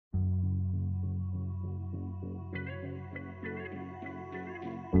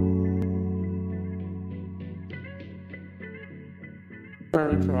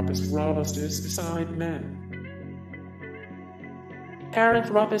Paranthropus robustus beside men.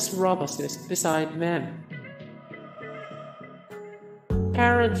 Paranthropus robustus beside men.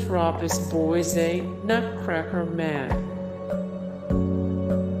 Paranthropus boise, nutcracker man.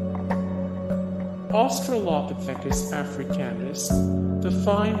 Australopithecus africanus, the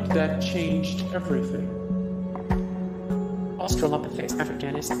find that changed everything. Australopithecus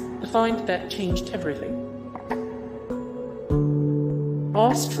africanus, the find that changed everything.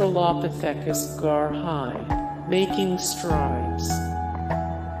 Australopithecus garhi, making strides.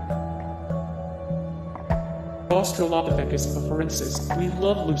 Australopithecus afarensis, we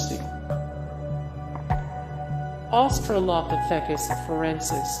love Lucy. Australopithecus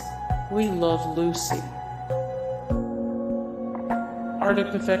afarensis, we love Lucy.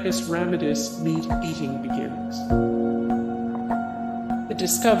 Ardipithecus ramidus, meat eating begins. The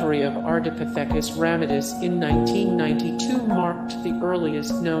discovery of Ardipithecus ramidus in 1992 marked the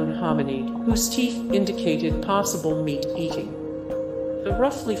earliest known hominid whose teeth indicated possible meat eating. The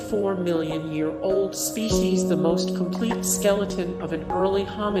roughly 4 million year old species, the most complete skeleton of an early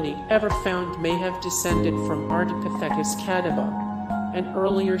hominid ever found, may have descended from Ardipithecus cadaver, an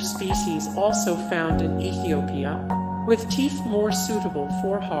earlier species also found in Ethiopia, with teeth more suitable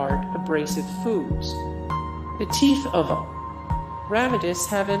for hard, abrasive foods. The teeth of a ramidus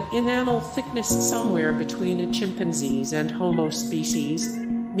have an enamel thickness somewhere between a chimpanzee's and Homo species,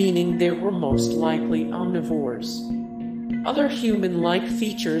 meaning they were most likely omnivores. Other human-like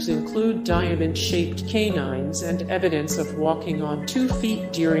features include diamond-shaped canines and evidence of walking on 2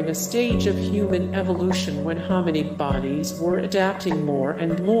 feet during a stage of human evolution when hominid bodies were adapting more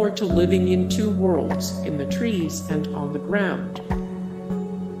and more to living in 2 worlds, in the trees and on the ground.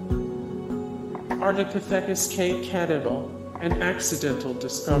 Ardipithecus cadaver, an accidental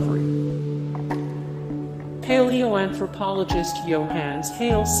discovery. Paleoanthropologist Johannes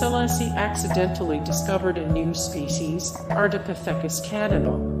Haile Selassie accidentally discovered a new species, Ardipithecus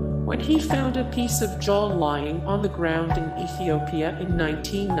cadaver, when he found a piece of jaw lying on the ground in Ethiopia in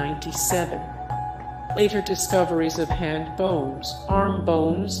 1997. Later discoveries of hand bones, arm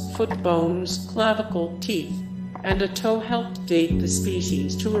bones, foot bones, clavicle, teeth, and a toe helped date the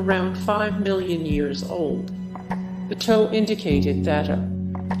species to around 5 million years old. The toe indicated that a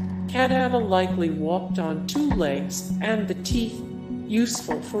cadaver likely walked on 2 legs, and the teeth,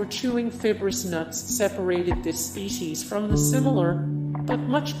 useful for chewing fibrous nuts, separated this species from the similar, but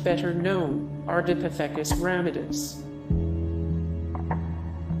much better known, Ardipithecus ramidus.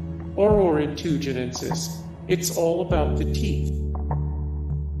 Ororintugenensis, it's all about the teeth.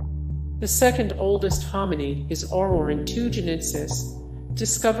 The second oldest hominid is Ororintugenensis,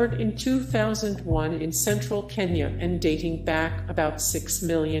 discovered in 2001 in central Kenya and dating back about 6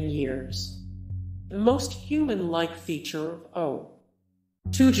 million years. The most human-like feature of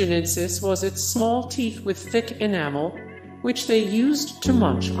Tugenensis was its small teeth with thick enamel, which they used to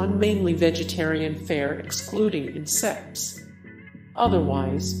munch on mainly vegetarian fare, excluding insects.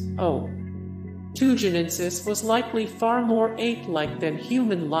 Otherwise, Tugenensis was likely far more ape-like than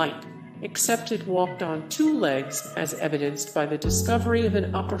human-like, except it walked on 2 legs, as evidenced by the discovery of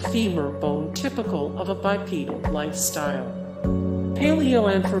an upper femur bone typical of a bipedal lifestyle.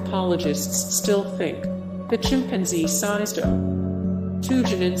 Paleoanthropologists still think the chimpanzee-sized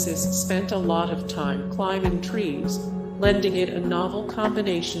Tugenensis spent a lot of time climbing trees, lending it a novel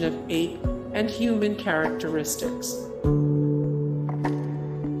combination of ape and human characteristics.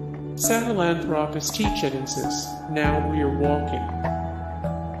 Sahelanthropus tietchenensis, now we're walking.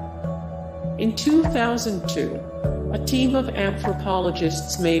 In 2002, a team of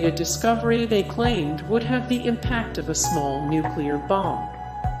anthropologists made a discovery they claimed would have the impact of a small nuclear bomb.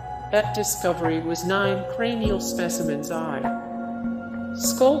 That discovery was 9 cranial specimens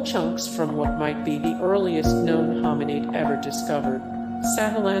skull chunks from what might be the earliest known hominid ever discovered,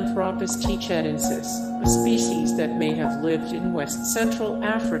 Sahelanthropus tietchenensis, a species that may have lived in west-central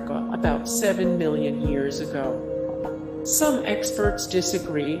Africa about 7 million years ago. Some experts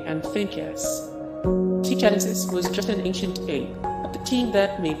disagree and think tietchenensis was just an ancient ape, but the team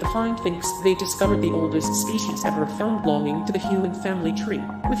that made the find thinks they discovered the oldest species ever found belonging to the human family tree,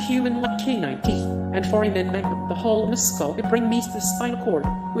 with human-like canine teeth, and foramen magnum, the hole in the skull that meets the spinal cord,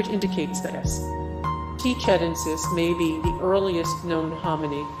 which indicates that tietchenensis may be the earliest known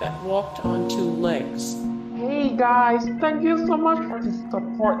hominid that walked on 2 legs. Hey guys, thank you so much for the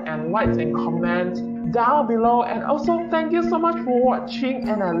support and likes and comments down below, and also thank you so much for watching,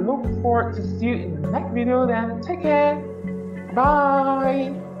 and I look forward to see you in the next video. Then take care,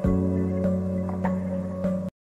 bye.